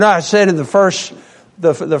I said in the first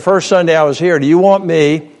Sunday I was here, do you want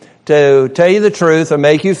me to tell you the truth and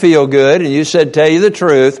make you feel good? And you said, tell you the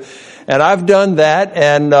truth. And I've done that,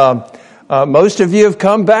 and most of you have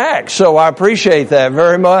come back, so I appreciate that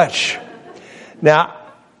very much. Now,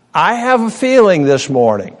 I have a feeling this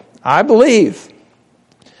morning, I believe,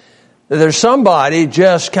 that there's somebody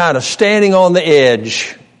just kind of standing on the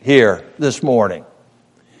edge here this morning.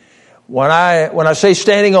 When I say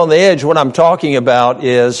standing on the edge, what I'm talking about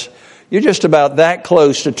is you're just about that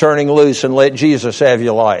close to turning loose and let Jesus have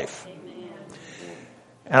your life.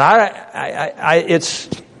 And it's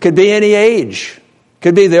could be any age.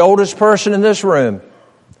 Could be the oldest person in this room.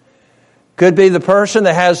 Could be the person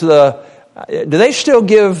that has do they still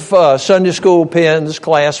give Sunday school pens,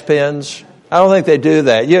 class pens? I don't think they do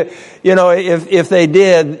that. You know, if they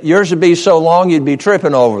did, yours would be so long you'd be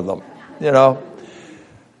tripping over them, you know.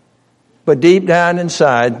 But deep down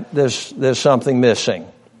inside, there's something missing.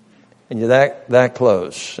 And you're that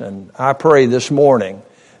close. And I pray this morning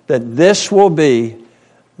that this will be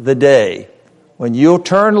the day when you'll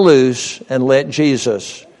turn loose and let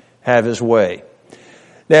Jesus have his way.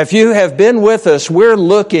 Now, if you have been with us, we're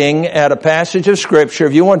looking at a passage of Scripture.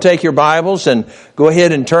 If you want to take your Bibles and go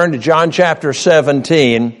ahead and turn to John chapter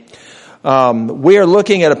 17, we are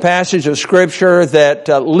looking at a passage of Scripture that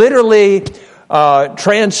literally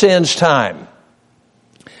transcends time.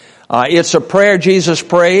 It's a prayer Jesus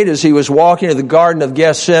prayed as he was walking to the Garden of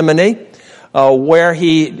Gethsemane, where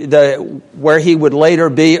he would later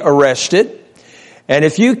be arrested. And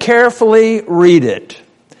if you carefully read it,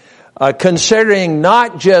 considering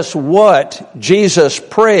not just what Jesus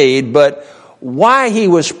prayed, but why he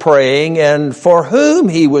was praying and for whom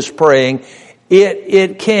he was praying,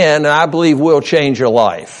 it can, and I believe will, change your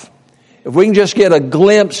life. If we can just get a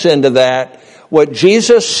glimpse into that, what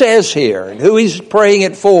Jesus says here and who he's praying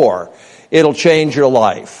it for, it'll change your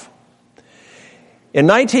life. In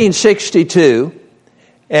 1962,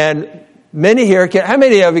 and many here, how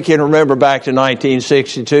many of you can remember back to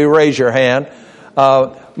 1962? Raise your hand.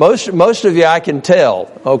 Most of you I can tell,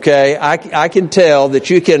 okay? I can tell that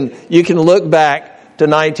you can look back to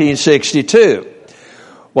 1962.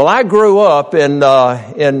 Well, I grew up in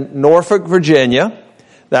Norfolk, Virginia.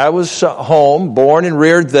 That was home, born and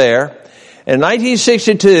reared there. In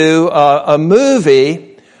 1962, a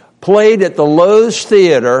movie played at the Lowe's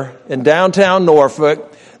Theater in downtown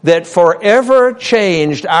Norfolk that forever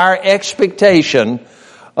changed our expectation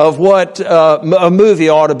of what a movie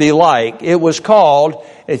ought to be like. It was called,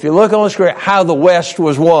 if you look on the screen, How the West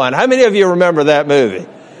Was Won. How many of you remember that movie?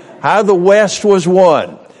 How the West Was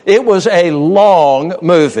Won. It was a long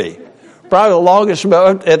movie. Probably the longest,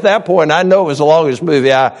 at that point, I know it was the longest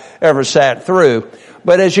movie I ever sat through.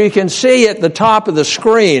 But as you can see at the top of the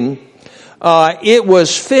screen, it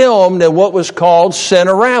was filmed in what was called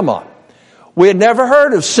Cinerama. We had never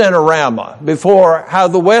heard of Cinerama before How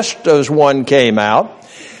the West Was Won came out.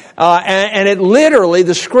 And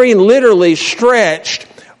the screen literally stretched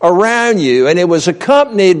around you, and it was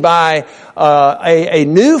accompanied by a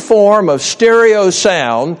new form of stereo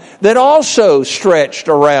sound that also stretched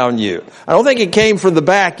around you. I don't think it came from the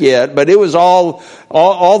back yet, but it was all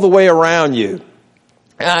the way around you.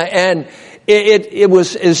 And it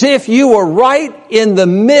was as if you were right in the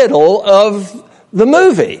middle of the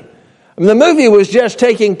movie. I mean, the movie was just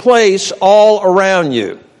taking place all around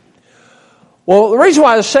you. Well, the reason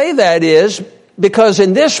why I say that is because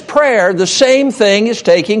in this prayer, the same thing is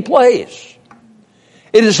taking place.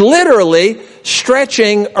 It is literally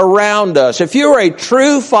stretching around us. If you're a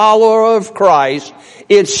true follower of Christ,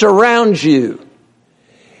 it surrounds you.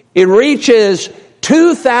 It reaches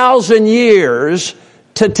 2,000 years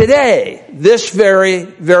to today, this very,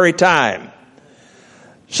 very time.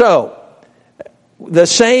 So, the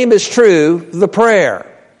same is true of the prayer.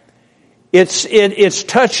 It's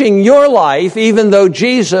touching your life even though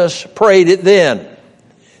Jesus prayed it then.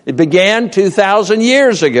 It began 2,000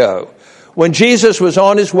 years ago when Jesus was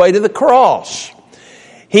on his way to the cross.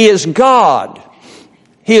 He is God.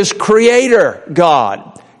 He is Creator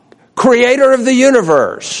God, Creator of the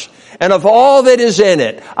universe and of all that is in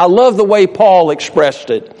it. I love the way Paul expressed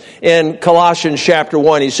it in Colossians chapter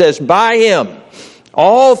 1. He says, by him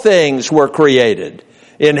all things were created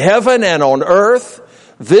in heaven and on earth,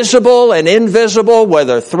 visible and invisible,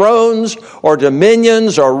 whether thrones or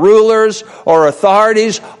dominions or rulers or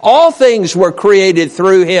authorities, all things were created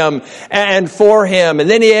through him and for him. And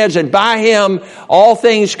then he adds, and by him all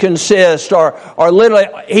things consist, or literally,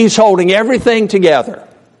 he's holding everything together.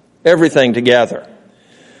 Everything together.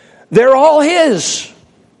 They're all his.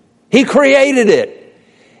 He created it.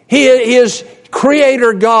 He is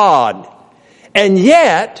Creator God. And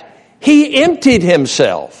yet, He emptied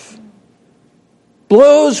himself.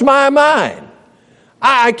 Blows my mind.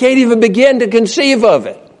 I can't even begin to conceive of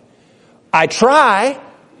it. I try,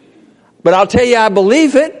 but I'll tell you I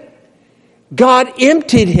believe it. God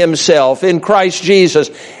emptied himself in Christ Jesus.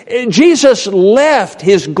 Jesus left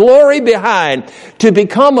his glory behind to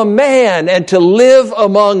become a man and to live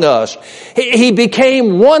among us. He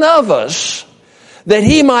became one of us that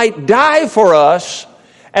he might die for us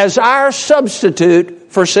as our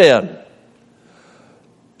substitute for sin.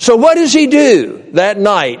 So what does he do that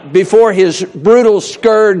night before his brutal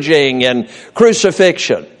scourging and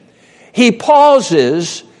crucifixion? He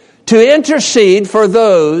pauses to intercede for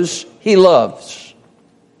those he loves.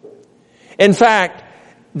 In fact,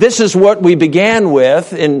 this is what we began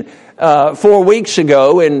with in 4 weeks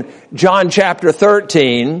ago in John chapter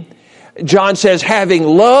 13. John says, having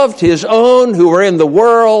loved his own who were in the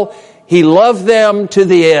world, he loved them to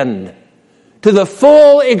the end, to the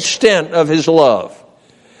full extent of his love.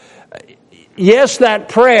 Yes, that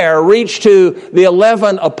prayer reached to the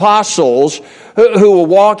 11 apostles who were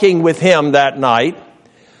walking with him that night.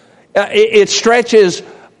 It stretches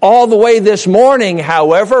all the way this morning,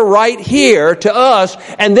 however, right here to us,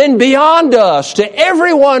 and then beyond us to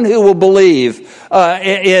everyone who will believe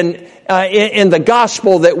in the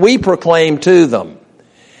gospel that we proclaim to them.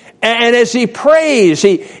 And as he prays,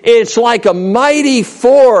 it's like a mighty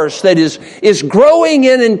force that is growing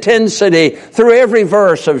in intensity through every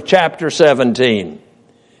verse of chapter 17.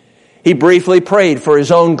 He briefly prayed for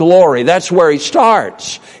his own glory. That's where he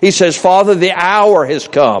starts. He says, Father, the hour has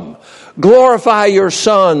come. Glorify your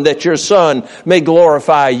Son, that your Son may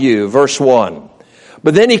glorify you. Verse 1.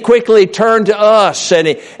 But then he quickly turned to us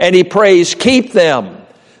and he prays, keep them.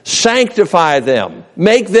 Sanctify them,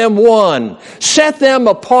 make them one, set them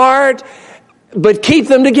apart, but keep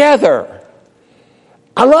them together.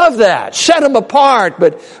 I love that. Set them apart,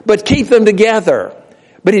 but keep them together.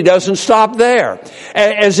 But he doesn't stop there.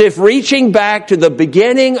 As if reaching back to the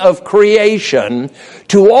beginning of creation,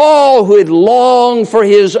 to all who had longed for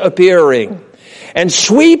his appearing, and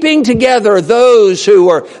sweeping together those who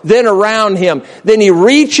were then around him. Then he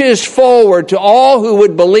reaches forward to all who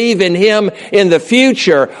would believe in him in the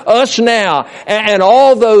future, us now, and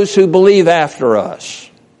all those who believe after us.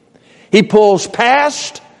 He pulls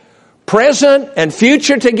past, present, and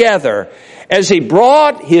future together as he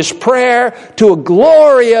brought his prayer to a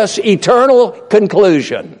glorious eternal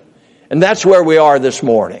conclusion. And that's where we are this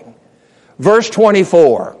morning. Verse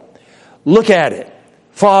 24. Look at it.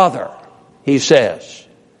 Father, he says,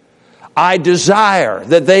 I desire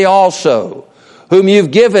that they also, whom you've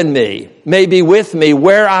given me, may be with me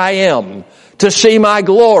where I am, to see my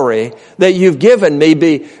glory that you've given me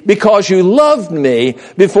because you loved me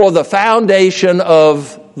before the foundation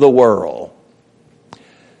of the world.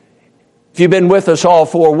 If you've been with us all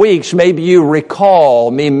 4 weeks, maybe you recall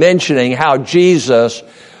me mentioning how Jesus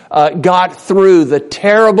got through the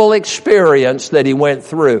terrible experience that he went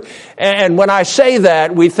through. And when I say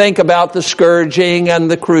that, we think about the scourging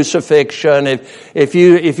and the crucifixion. If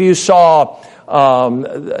you saw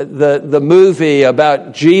the movie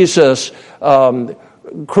about Jesus'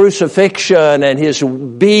 crucifixion and his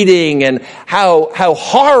beating and how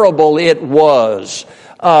horrible it was,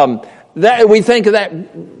 that we think of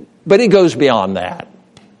that, but it goes beyond that.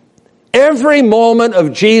 Every moment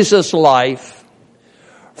of Jesus' life,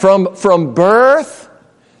 from birth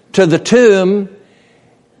to the tomb,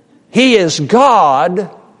 he is God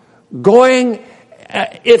going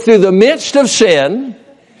through the midst of sin,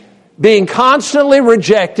 being constantly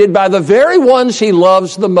rejected by the very ones he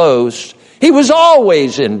loves the most. He was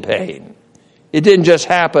always in pain. It didn't just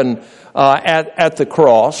happen at the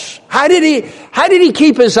cross. How did he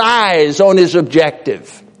keep his eyes on his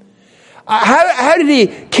objective? How did he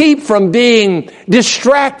keep from being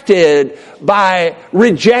distracted by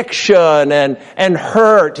rejection and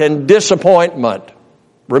hurt and disappointment?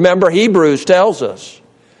 Remember, Hebrews tells us.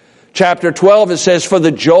 Chapter 12, it says, for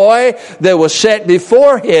the joy that was set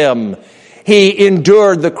before him, he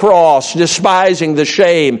endured the cross, despising the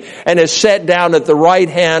shame, and is set down at the right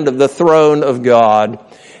hand of the throne of God.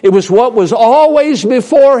 It was what was always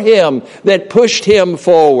before him that pushed him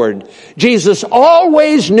forward. Jesus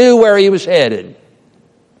always knew where he was headed.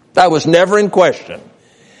 That was never in question.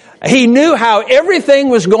 He knew how everything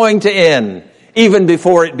was going to end, even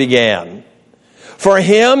before it began. For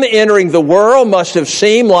him, entering the world must have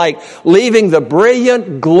seemed like leaving the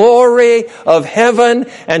brilliant glory of heaven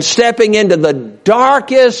and stepping into the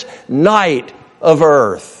darkest night of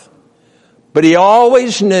earth. But he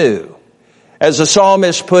always knew, as the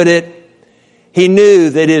psalmist put it, he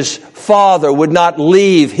knew that his Father would not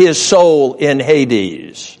leave his soul in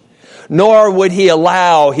Hades, nor would he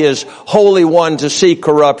allow his Holy One to see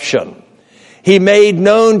corruption. He made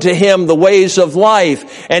known to him the ways of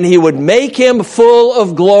life, and he would make him full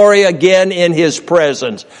of glory again in his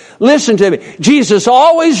presence. Listen to me. Jesus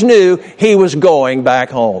always knew he was going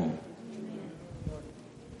back home.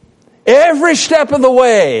 Every step of the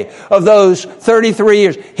way of those 33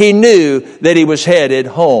 years, he knew that he was headed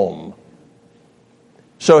home.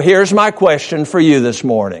 So here's my question for you this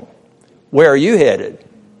morning. Where are you headed?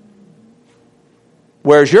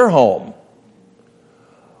 Where's your home?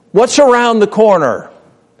 What's around the corner,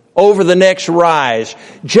 over the next rise,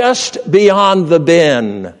 just beyond the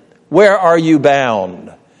bend? Where are you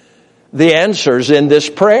bound? The answer's in this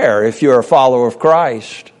prayer if you're a follower of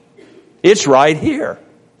Christ. It's right here.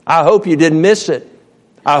 I hope you didn't miss it.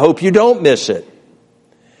 I hope you don't miss it.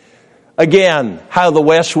 Again, How the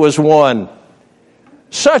West Was Won.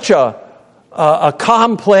 Such a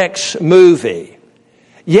complex movie.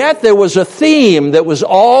 Yet there was a theme that was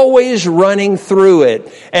always running through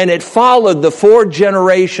it, and it followed the 4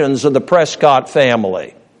 generations of the Prescott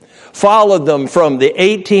family. Followed them from the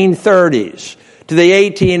 1830s to the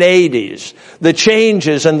 1880s, the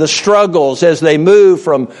changes and the struggles as they moved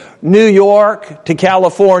from New York to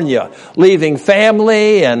California, leaving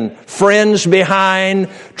family and friends behind,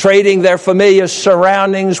 trading their familiar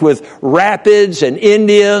surroundings with rapids and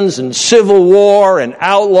Indians and Civil War and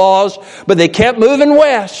outlaws, but they kept moving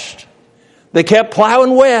west. They kept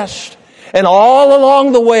plowing west. And all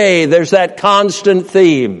along the way, there's that constant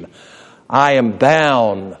theme. I am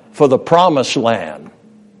bound for the promised land.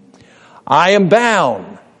 I am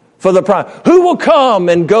bound for the promise. Who will come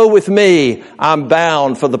and go with me? I'm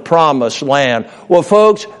bound for the promised land. Well,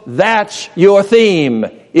 folks, that's your theme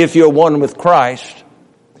if you're one with Christ.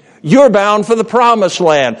 You're bound for the promised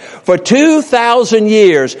land. For 2,000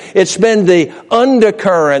 years, it's been the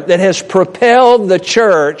undercurrent that has propelled the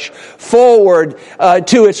church forward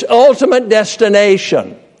to its ultimate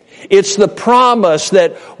destination. It's the promise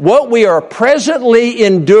that what we are presently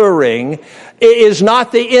enduring is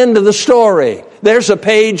not the end of the story. There's a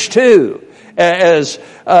page 2. As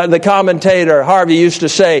the commentator Harvey used to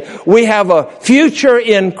say, we have a future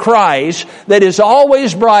in Christ that is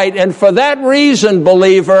always bright, and for that reason,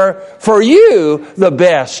 believer, for you, the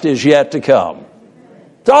best is yet to come.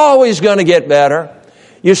 It's always going to get better.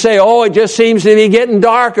 You say, oh, it just seems to be getting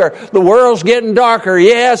darker. The world's getting darker.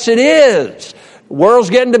 Yes, it is. The world's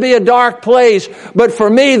getting to be a dark place, but for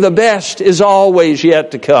me, the best is always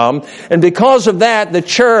yet to come. And because of that, the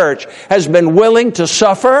church has been willing to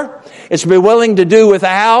suffer. It's been willing to do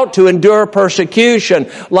without, to endure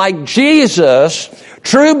persecution. Like Jesus,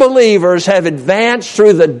 true believers have advanced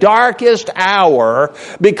through the darkest hour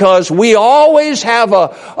because we always have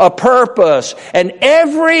a purpose. And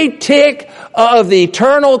every tick of the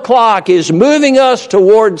eternal clock is moving us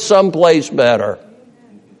towards someplace better.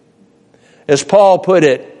 As Paul put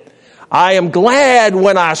it, I am glad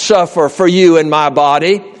when I suffer for you in my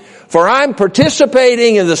body, for I'm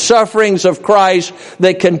participating in the sufferings of Christ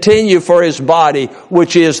that continue for his body,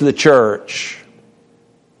 which is the church.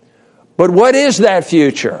 But what is that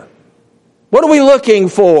future? What are we looking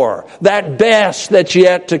for? That best that's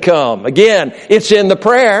yet to come. Again, it's in the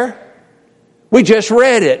prayer. We just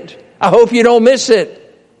read it. I hope you don't miss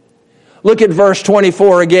it. Look at verse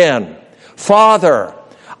 24 again. Father,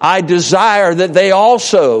 I desire that they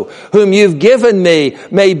also, whom you've given me,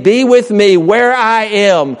 may be with me where I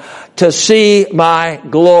am to see my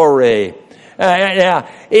glory.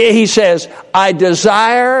 He says, I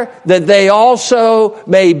desire that they also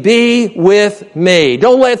may be with me.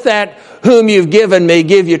 Don't let that whom you've given me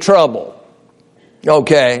give you trouble.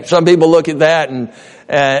 Okay, some people look at that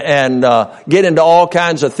and get into all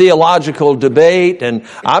kinds of theological debate, and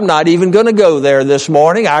I'm not even going to go there this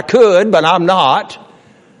morning. I could, but I'm not.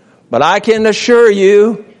 But I can assure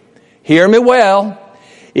you, hear me well,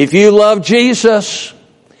 if you love Jesus,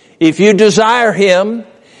 if you desire him,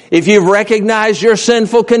 if you've recognized your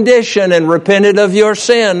sinful condition and repented of your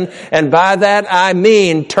sin, and by that I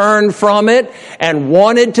mean turned from it and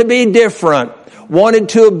wanted to be different, wanted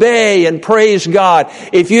to obey and praise God,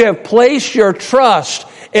 if you have placed your trust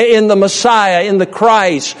in the Messiah, in the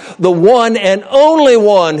Christ, the one and only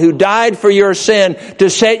one who died for your sin to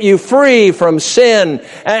set you free from sin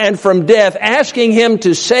and from death, asking him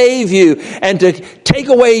to save you and to take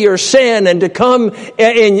away your sin and to come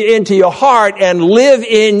into your heart and live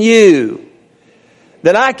in you,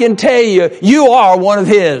 then I can tell you, you are one of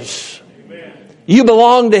his. You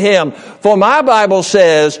belong to him. For my Bible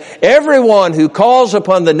says, everyone who calls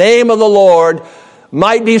upon the name of the Lord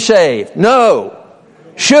might be saved. No.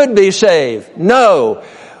 Should be saved. No.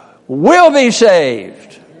 Will be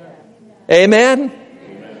saved. Amen?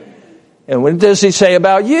 And what does he say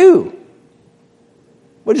about you?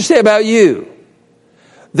 What does he say about you?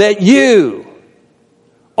 That you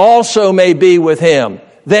also may be with him.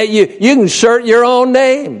 That you can insert your own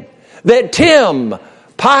name. That Tim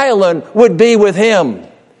Pylan would be with him.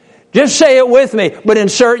 Just say it with me, but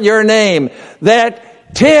insert your name.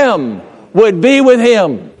 That Tim would be with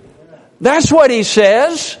him. That's what he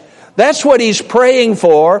says. That's what he's praying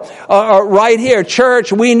for right here.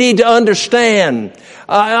 Church, we need to understand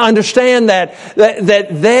that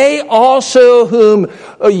they also whom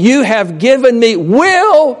you have given me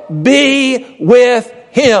will be with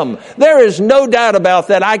him. There is no doubt about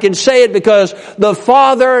that. I can say it because the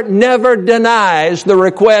Father never denies the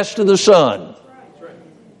request of the Son.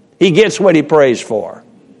 He gets what he prays for.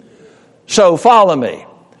 So follow me.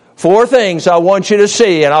 4 things I want you to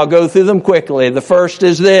see, and I'll go through them quickly. The first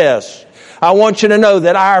is this. I want you to know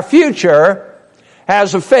that our future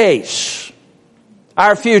has a face.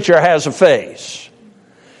 Our future has a face.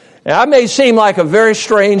 Now, it may seem like a very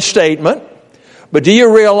strange statement, but do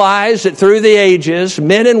you realize that through the ages,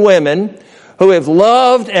 men and women who have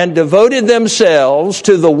loved and devoted themselves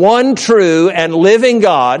to the one true and living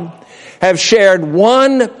God have shared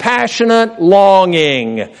one passionate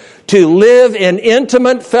longing to live in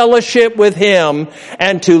intimate fellowship with him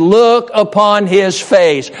and to look upon his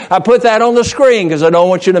face. I put that on the screen because I don't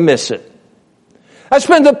want you to miss it. That's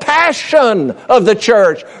been the passion of the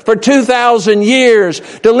church for 2,000 years,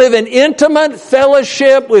 to live in intimate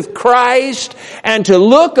fellowship with Christ and to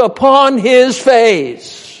look upon his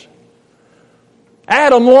face.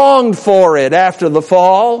 Adam longed for it after the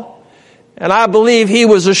fall. And I believe he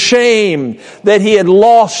was ashamed that he had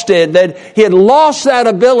lost it, that he had lost that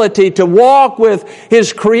ability to walk with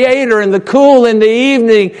his Creator in the cool in the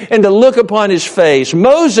evening and to look upon his face.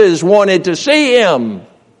 Moses wanted to see him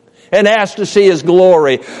and asked to see his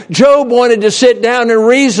glory. Job wanted to sit down and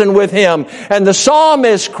reason with him. And the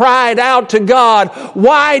psalmist cried out to God,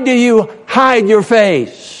 "Why do you hide your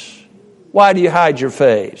face? Why do you hide your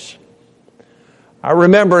face?" I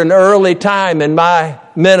remember an early time in my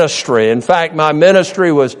ministry. In fact, my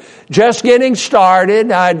ministry was just getting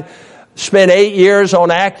started. I'd spent 8 years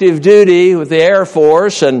on active duty with the Air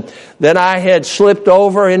Force, and then I had slipped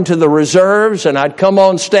over into the reserves, and I'd come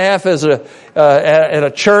on staff as at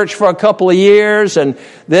a church for a couple of years, and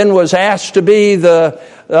then was asked to be the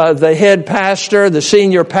head pastor, the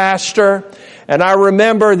senior pastor. And I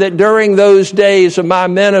remember that during those days of my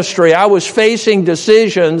ministry, I was facing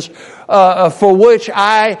decisions for which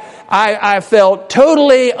I felt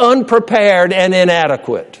totally unprepared and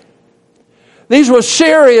inadequate. These were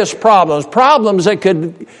serious problems that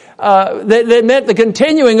could that meant the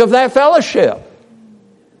continuing of that fellowship.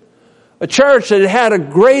 A church that had a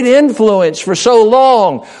great influence for so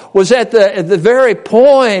long was at the very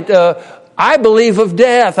point, I believe, of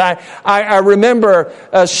death. I remember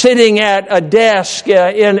sitting at a desk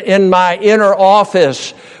in my inner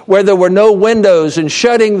office where there were no windows, and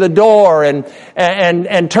shutting the door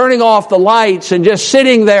and turning off the lights and just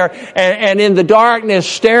sitting there and in the darkness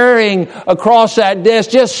staring across that desk,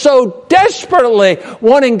 just so desperately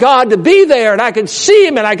wanting God to be there, and I could see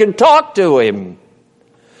him and I could talk to him.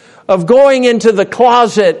 Of going into the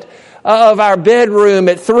closet of our bedroom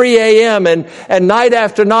at 3 a.m. and night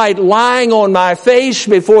after night lying on my face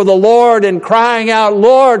before the Lord and crying out,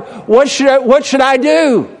 "Lord, what should I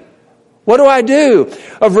do? What do I do?"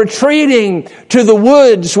 Of retreating to the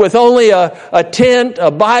woods with only a tent,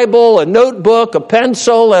 a Bible, a notebook, a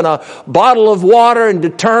pencil, and a bottle of water, and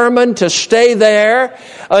determined to stay there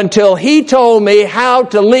until he told me how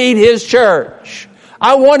to lead his church.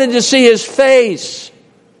 I wanted to see his face.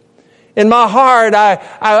 In my heart,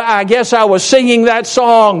 I guess I was singing that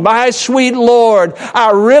song, "My sweet Lord,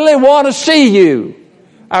 I really want to see you.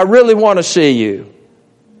 I really want to see you."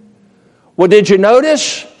 Well, did you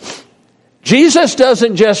notice? Jesus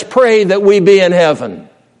doesn't just pray that we be in heaven.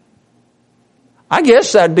 I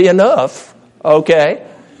guess that'd be enough, okay?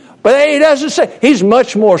 But he doesn't say. He's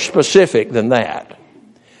much more specific than that.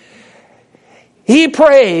 He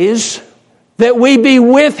prays that we be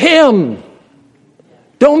with him.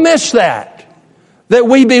 Don't miss that. That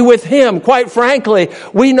we be with him. Quite frankly,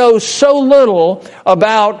 we know so little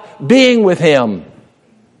about being with him.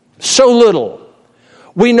 So little.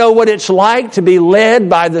 We know what it's like to be led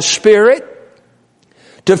by the Spirit,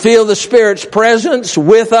 to feel the Spirit's presence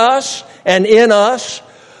with us and in us.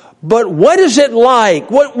 But what is it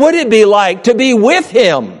like? What would it be like to be with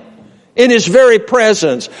him in his very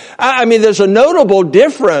presence? I mean, there's a notable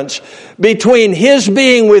difference between his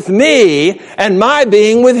being with me and my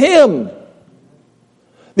being with him.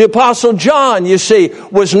 The Apostle John, you see,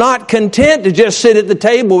 was not content to just sit at the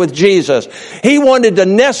table with Jesus. He wanted to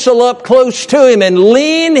nestle up close to him and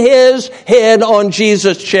lean his head on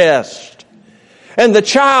Jesus' chest. And the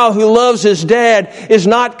child who loves his dad is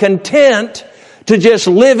not content to just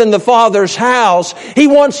live in the Father's house. He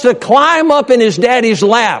wants to climb up in his daddy's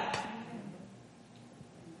lap.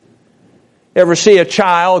 Ever see a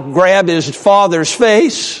child grab his father's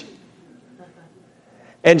face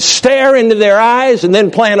and stare into their eyes and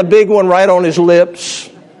then plant a big one right on his lips?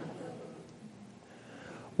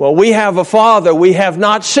 Well, we have a Father we have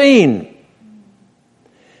not seen.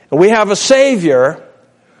 And we have a Savior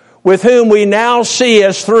with whom we now see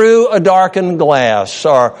as through a darkened glass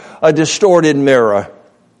or a distorted mirror.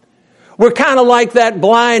 We're kind of like that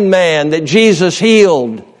blind man that Jesus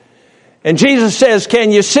healed. And Jesus says,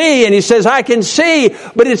 "Can you see?" And he says, "I can see,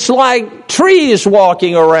 but it's like trees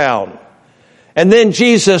walking around." And then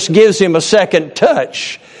Jesus gives him a second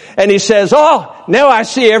touch. And he says, "Oh, now I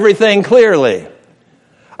see everything clearly.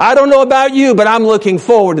 I don't know about you, but I'm looking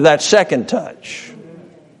forward to that second touch."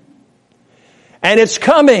 And it's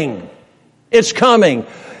coming. It's coming.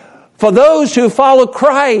 For those who follow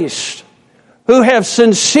Christ, who have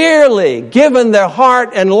sincerely given their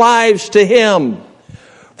heart and lives to Him.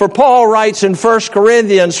 For Paul writes in 1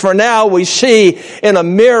 Corinthians, "For now we see in a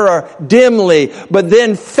mirror dimly, but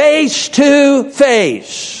then face to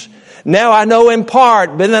face. Now I know in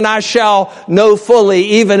part, but then I shall know fully,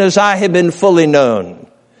 even as I have been fully known."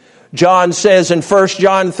 John says in 1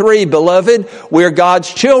 John 3, "Beloved, we're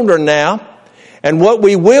God's children now, and what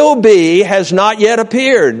we will be has not yet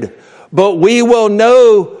appeared. But we will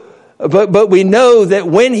know, but we know that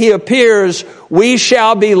when He appears, we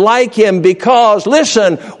shall be like Him because,"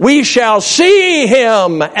 listen, "we shall see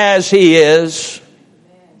Him as He is."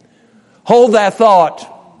 Hold that thought.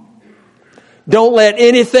 Don't let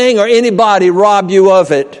anything or anybody rob you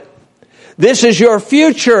of it. This is your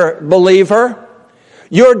future, believer.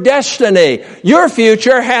 Your destiny. Your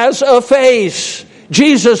future has a face.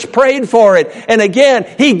 Jesus prayed for it. And again,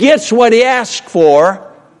 He gets what He asked for,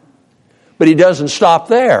 but He doesn't stop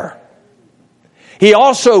there. He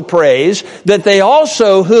also prays that they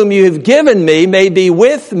also whom you have given me may be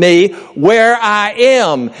with me where I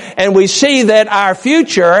am. And we see that our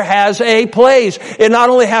future has a place. It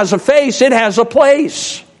not only has a face, it has a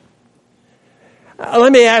place.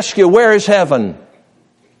 Let me ask you, where is heaven?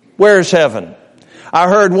 Where is heaven? I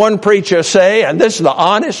heard one preacher say, and this is the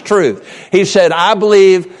honest truth, he said, "I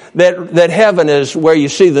believe that heaven is where you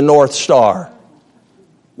see the North Star.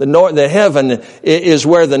 The heaven is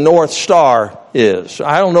where the North Star is."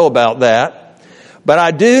 I don't know about that, but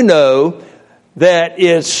I do know that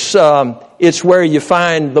it's where you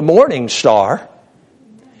find the morning star.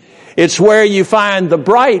 It's where you find the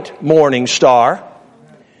bright morning star.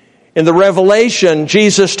 In the Revelation,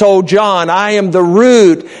 Jesus told John, "I am the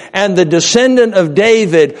root and the descendant of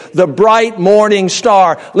David, the bright morning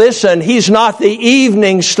star." Listen, He's not the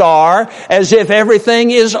evening star as if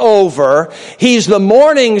everything is over. He's the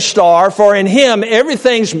morning star, for in Him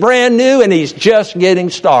everything's brand new and He's just getting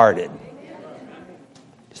started.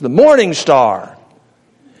 It's the morning star.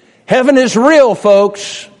 Heaven is real,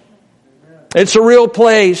 folks. It's a real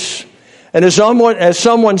place. And as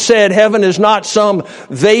someone said, heaven is not some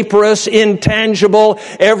vaporous, intangible,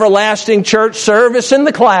 everlasting church service in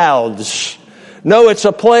the clouds. No, it's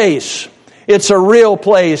a place. It's a real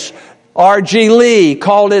place. R.G. Lee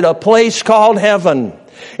called it a place called heaven.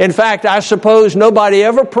 In fact, I suppose nobody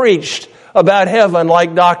ever preached about heaven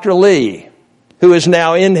like Dr. Lee, who is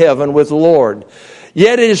now in heaven with the Lord.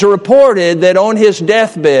 Yet it is reported that on his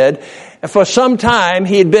deathbed, for some time,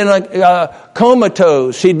 he'd been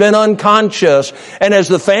comatose. He'd been unconscious. And as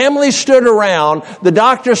the family stood around, the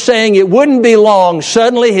doctor saying it wouldn't be long,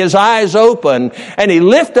 suddenly his eyes opened and he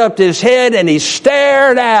lifted up his head and he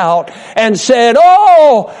stared out and said,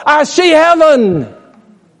 "Oh, I see heaven."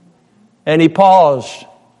 And he paused.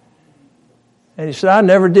 And he said, "I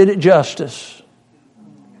never did it justice."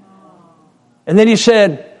 And then he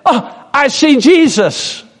said, "Oh, I see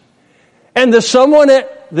Jesus." And there's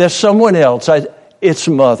someone else. It's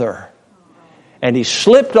Mother. And he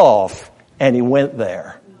slipped off and he went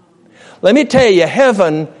there. Let me tell you,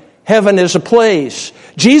 heaven is a place.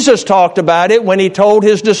 Jesus talked about it when He told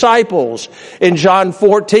His disciples in John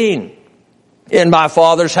 14, "In my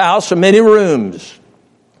Father's house are many rooms.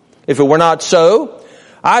 If it were not so,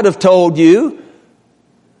 I'd have told you,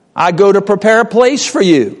 I go to prepare a place for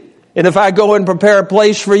you. And if I go and prepare a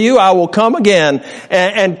place for you, I will come again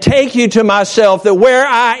and take you to myself, that where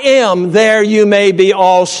I am, there you may be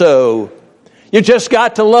also." You just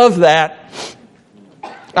got to love that.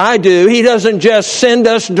 I do. He doesn't just send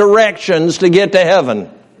us directions to get to heaven.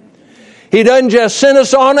 He doesn't just send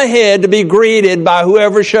us on ahead to be greeted by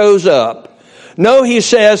whoever shows up. No, He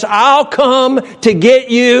says, I'll come to get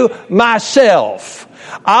you myself.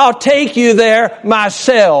 I'll take you there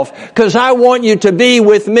myself because I want you to be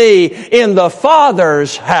with me in the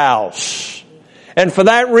Father's house. And for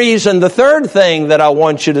that reason, the third thing that I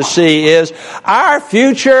want you to see is our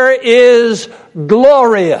future is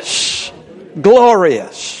glorious.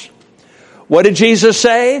 Glorious. What did Jesus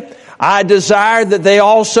say? I desire that they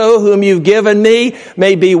also whom you've given me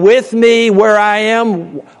may be with me where I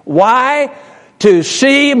am. Why? To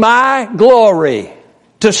see my glory.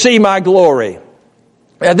 To see my glory.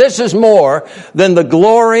 Now this is more than the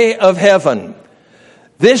glory of heaven.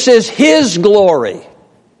 This is His glory.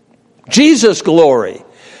 Jesus' glory.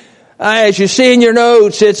 As you see in your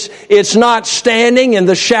notes, it's not standing in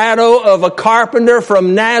the shadow of a carpenter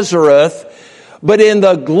from Nazareth, but in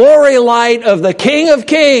the glory light of the King of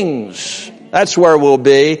Kings. That's where we'll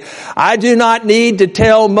be. I do not need to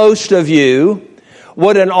tell most of you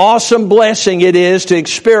what an awesome blessing it is to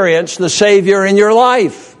experience the Savior in your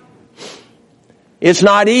life. It's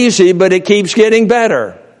not easy, but it keeps getting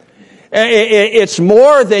better. It's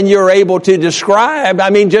more than you're able to describe. I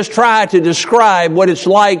mean, just try to describe what it's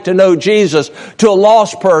like to know Jesus to a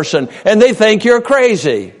lost person, and they think you're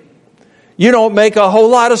crazy. You don't make a whole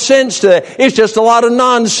lot of sense to it. It's just a lot of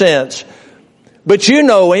nonsense. But you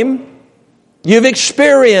know Him. You've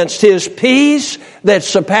experienced His peace that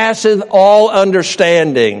surpasses all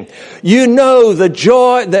understanding. You know the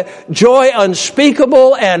joy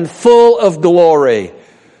unspeakable and full of glory.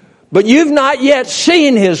 But you've not yet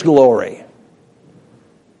seen His glory.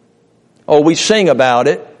 Oh, we sing about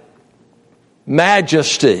it.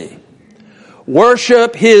 Majesty.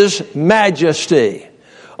 Worship His majesty.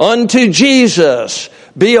 Unto Jesus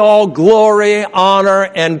be all glory, honor,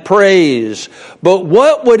 and praise. But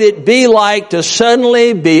what would it be like to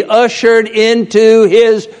suddenly be ushered into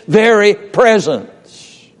His very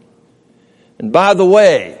presence? And by the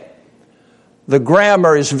way, the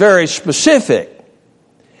grammar is very specific.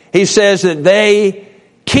 He says that they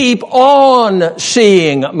keep on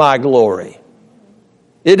seeing my glory.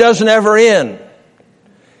 It doesn't ever end.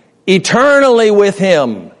 Eternally with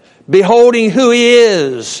Him, beholding who He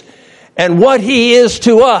is and what He is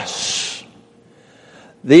to us.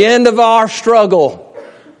 The end of our struggle,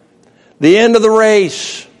 the end of the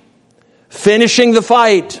race, finishing the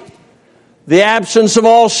fight, the absence of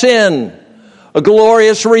all sin, a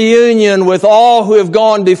glorious reunion with all who have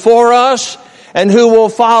gone before us and who will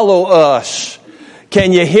follow us.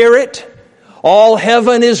 Can you hear it? All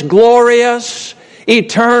heaven is glorious,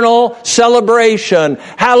 eternal celebration.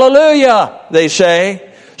 Hallelujah, they say.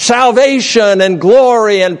 Salvation and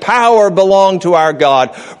glory and power belong to our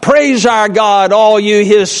God. Praise our God, all you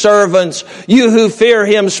His servants, you who fear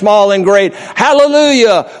Him, small and great.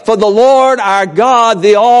 Hallelujah, for the Lord our God,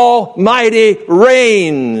 the Almighty,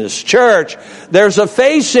 reigns. Church, there's a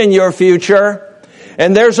face in your future,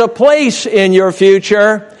 and there's a place in your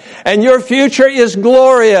future, and your future is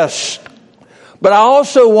glorious. But I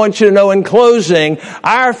also want you to know in closing,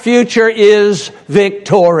 our future is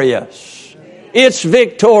victorious. It's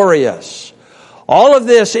victorious. All of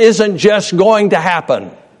this isn't just going to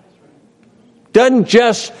happen. Doesn't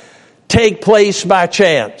just take place by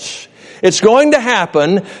chance. It's going to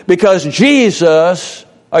happen because Jesus,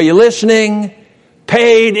 are you listening?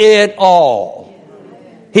 Paid it all.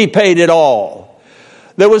 He paid it all.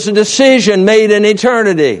 There was a decision made in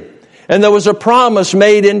eternity, and there was a promise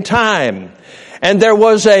made in time. And there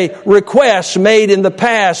was a request made in the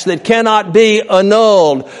past that cannot be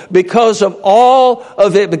annulled because all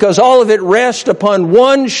of it rests upon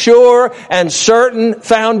one sure and certain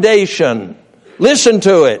foundation. Listen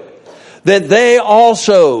to it. That they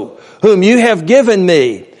also, whom you have given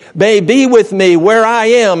me, may be with me where I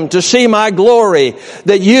am to see my glory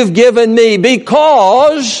that you've given me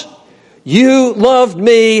because you loved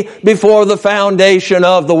me before the foundation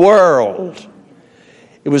of the world.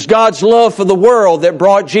 It was God's love for the world that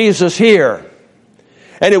brought Jesus here.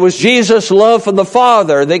 And it was Jesus' love for the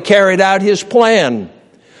Father that carried out His plan.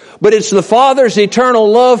 But it's the Father's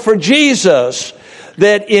eternal love for Jesus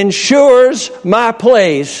that ensures my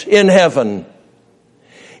place in heaven.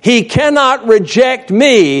 He cannot reject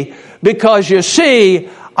me because, you see,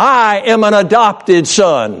 I am an adopted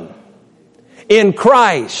son. In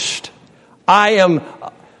Christ, I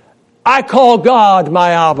call God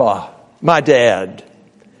my Abba, my dad.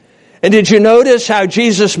 And did you notice how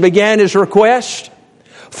Jesus began His request?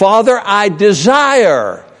 Father, I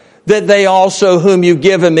desire that they also whom you've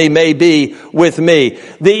given me may be with me.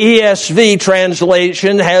 The ESV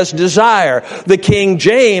translation has desire. The King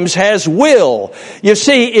James has will. You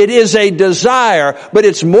see, it is a desire, but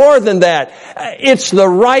it's more than that. It's the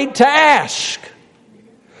right to ask.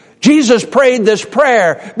 Jesus prayed this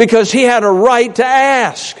prayer because he had a right to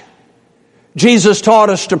ask. Jesus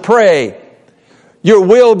taught us to pray, your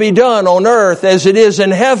will be done on earth as it is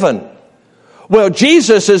in heaven. Well,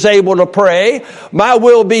 Jesus is able to pray, my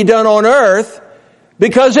will be done on earth,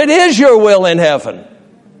 because it is your will in heaven.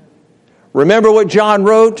 Remember what John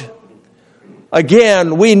wrote?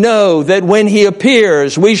 Again, we know that when he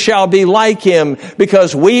appears, we shall be like him,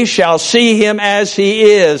 because we shall see him as he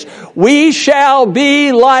is. We shall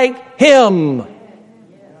be like him.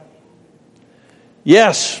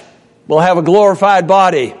 Yes, we'll have a glorified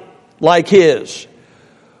body like his.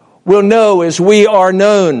 We'll know as we are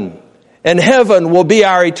known. And heaven will be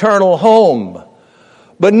our eternal home.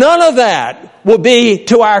 But none of that will be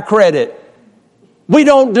to our credit. We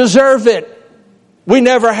don't deserve it. We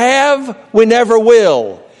never have, we never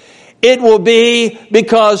will. It will be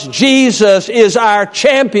because Jesus is our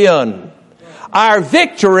champion. Our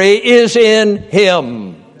victory is in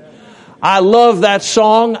him. I love that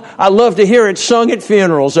song. I love to hear it sung at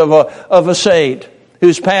funerals of a saint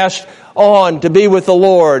who's passed on to be with the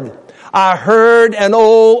Lord. I heard an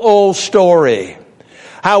old story,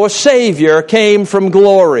 how a Savior came from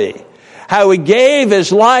glory, how he gave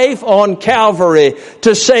his life on Calvary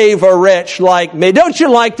to save a wretch like me. Don't you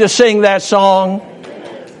like to sing that song?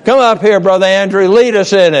 Come up here, Brother Andrew, lead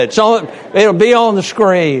us in it. It'll be on the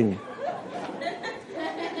screen.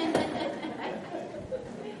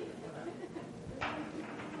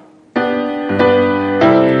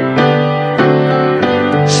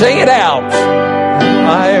 Sing it out.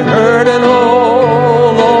 I heard an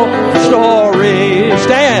old story.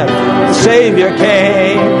 Stand. The Savior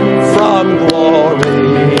came from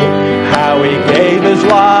glory. How he gave his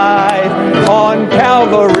life on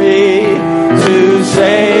Calvary to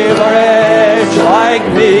save a wretch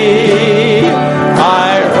like me.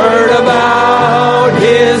 I heard about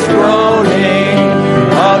his groaning,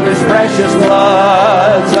 of his precious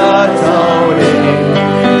blood's atoning.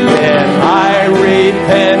 Then I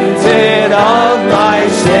repented of my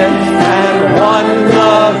sins and won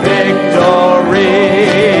the victory.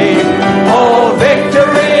 Oh,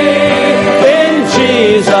 victory in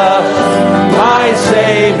Jesus, my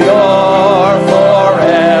Savior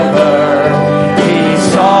forever. He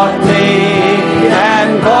sought me and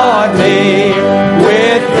bought me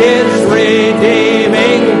with his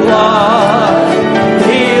redeeming blood.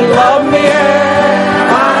 He loved me ere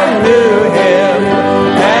I knew him,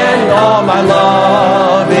 and all my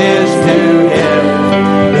love is to him.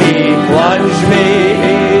 He plunged me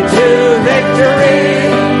to victory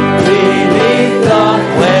beneath the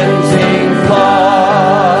cleansing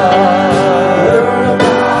flood.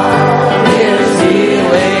 His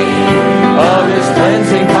healing, of his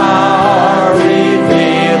cleansing power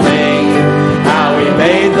revealing, how he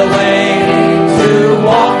made the lame to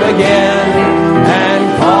walk again and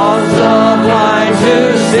caused the blind to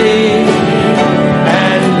see.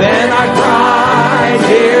 And then I cried,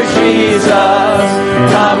 dear Jesus,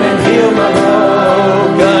 come and heal my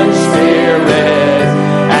broken spirit.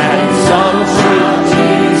 And some sweet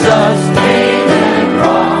Jesus came and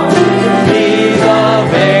brought me the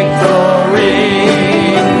victory.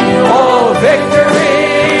 Oh, victory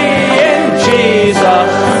in Jesus,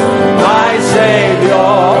 my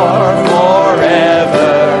Savior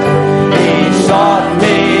forever. He sought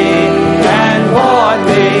me and bought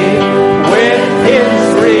me with his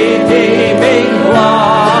redeeming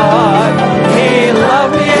blood. He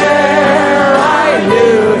loved me ere I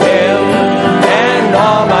knew him, and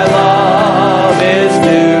all my love is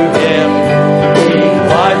to him. He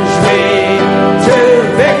plunged me to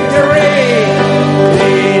victory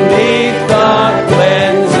beneath the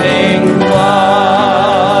cleansing blood.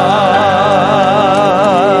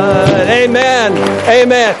 Amen.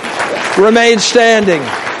 Amen. Remain standing.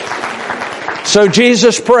 So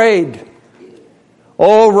Jesus prayed,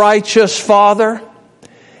 O righteous Father,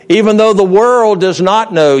 even though the world does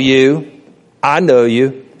not know you, I know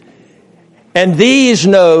you. And these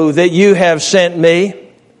know that you have sent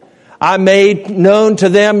me. I made known to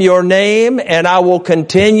them your name, and I will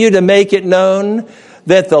continue to make it known,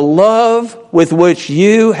 that the love with which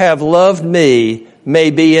you have loved me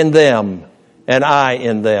may be in them, and I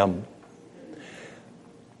in them.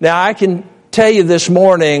 Now, I can tell you this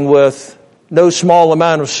morning with no small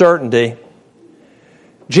amount of certainty,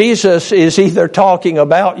 Jesus is either talking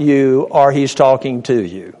about you or he's talking to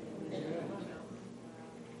you.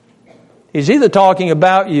 He's either talking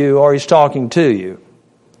about you or he's talking to you.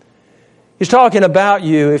 He's talking about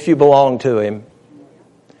you if you belong to Him.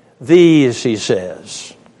 These, He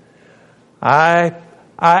says. I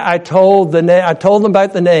told them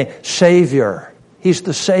about the name, Savior. He's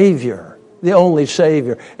the Savior, the only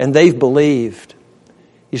Savior. And they've believed.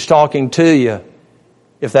 He's talking to you.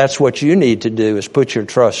 If that's what you need to do, is put your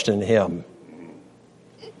trust in Him.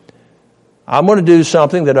 I'm going to do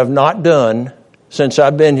something that I've not done since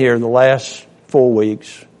I've been here the last 4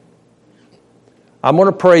 weeks. I'm going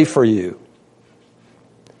to pray for you.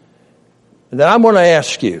 And then I'm going to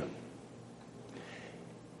ask you,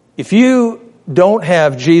 if you don't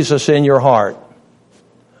have Jesus in your heart,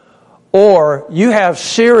 or you have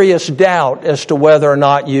serious doubt as to whether or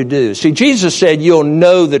not you do. See, Jesus said you'll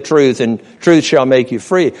know the truth and truth shall make you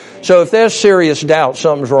free. So if there's serious doubt,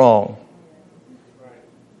 something's wrong.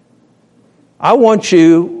 I want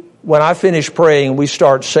you, when I finish praying and we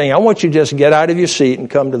start singing, I want you to just get out of your seat and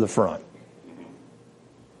come to the front.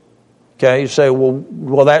 Okay, you say, well,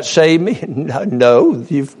 will that save me? No,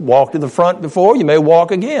 you've walked to the front before, you may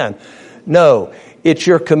walk again. No, it's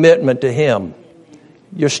your commitment to Him.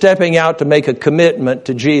 You're stepping out to make a commitment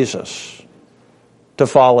to Jesus, to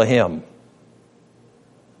follow Him.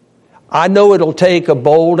 I know it'll take a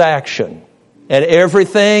bold action, and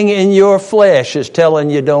everything in your flesh is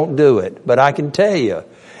telling you don't do it. But I can tell you,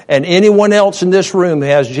 and anyone else in this room who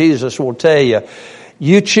has Jesus will tell you,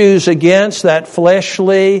 you choose against that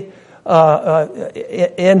fleshly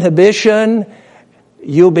inhibition,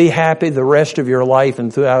 you'll be happy the rest of your life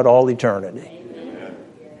and throughout all eternity.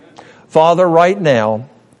 Father, right now,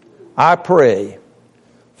 I pray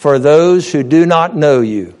for those who do not know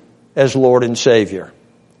You as Lord and Savior.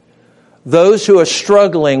 Those who are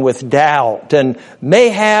struggling with doubt and may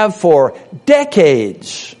have for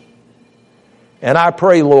decades. And I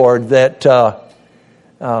pray, Lord, that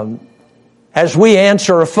as we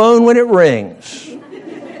answer a phone when it rings,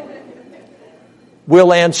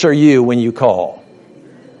 we'll answer You when You call.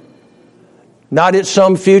 Not at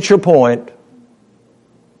some future point,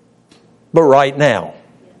 but right now.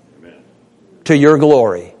 Amen. To Your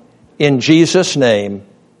glory. In Jesus' name,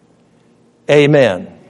 amen.